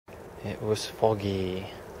It was foggy.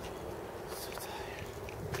 So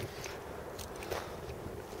tired.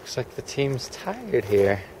 Looks like the team's tired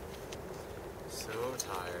here. So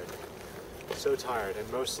tired. So tired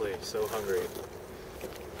and mostly so hungry.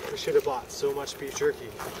 We should have bought so much beef jerky.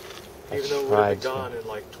 Even though it would have been gone in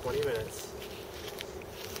like 20 minutes.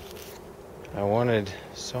 I wanted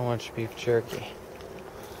so much beef jerky.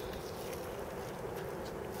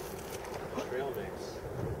 Trail mix.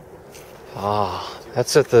 Ah,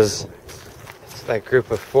 that's what that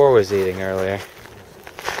group of 4 was eating earlier.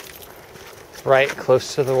 Right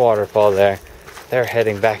close to the waterfall there. They're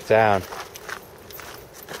heading back down.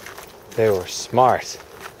 They were smart.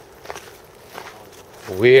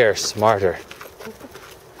 We're smarter.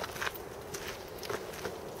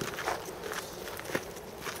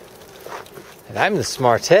 And I'm the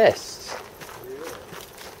smartest.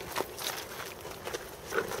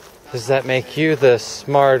 Does that make you the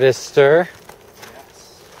smartester?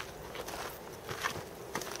 Yes.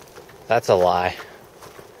 That's a lie.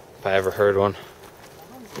 If I ever heard one.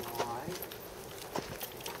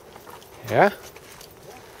 Yeah?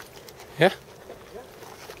 Yeah?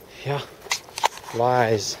 Yeah.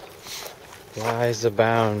 Lies. Lies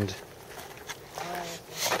abound.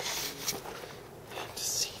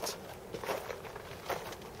 Deceit.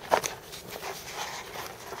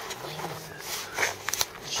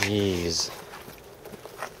 Jeez.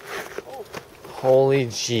 Holy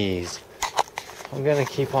jeez. I'm gonna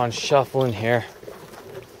keep on shuffling here.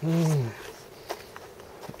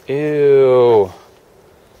 Ew.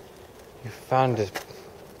 You found it.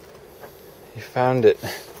 You found it.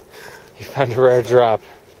 You found a rare drop.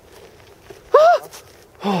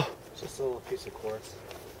 Just a little piece of quartz.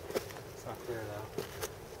 It's not clear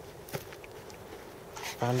though.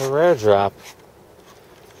 Found a rare drop.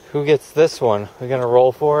 Who gets this one? We gonna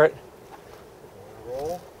roll for it?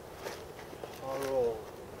 Roll? I'll roll.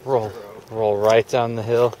 Roll. Zero. Roll right down the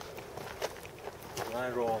hill.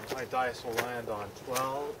 Land roll. My dice will land on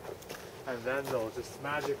 12, and then they'll just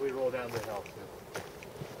magically roll down the hill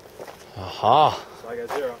too. Aha. So I got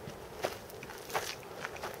 0.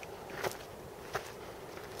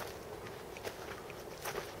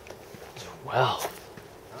 Well.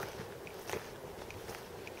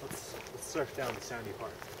 Let's surf down the sandy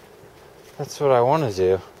part. That's what I want to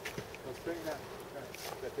do. Let's bring that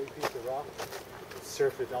big piece of rock. Let's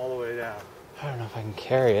surf it all the way down. I don't know if I can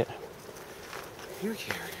carry it. You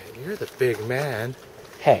carry it. You're the big man.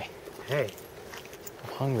 Hey. Hey.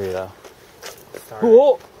 I'm hungry though. Sorry.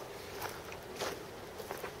 Whoa.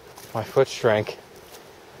 My foot shrank.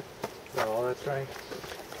 Is that all that's right?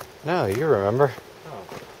 No, you remember. Oh,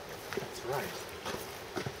 that's right.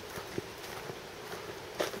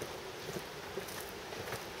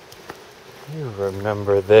 You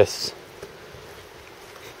remember this.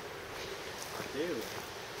 I do.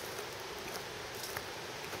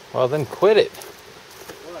 Well then quit it.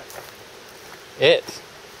 What? It.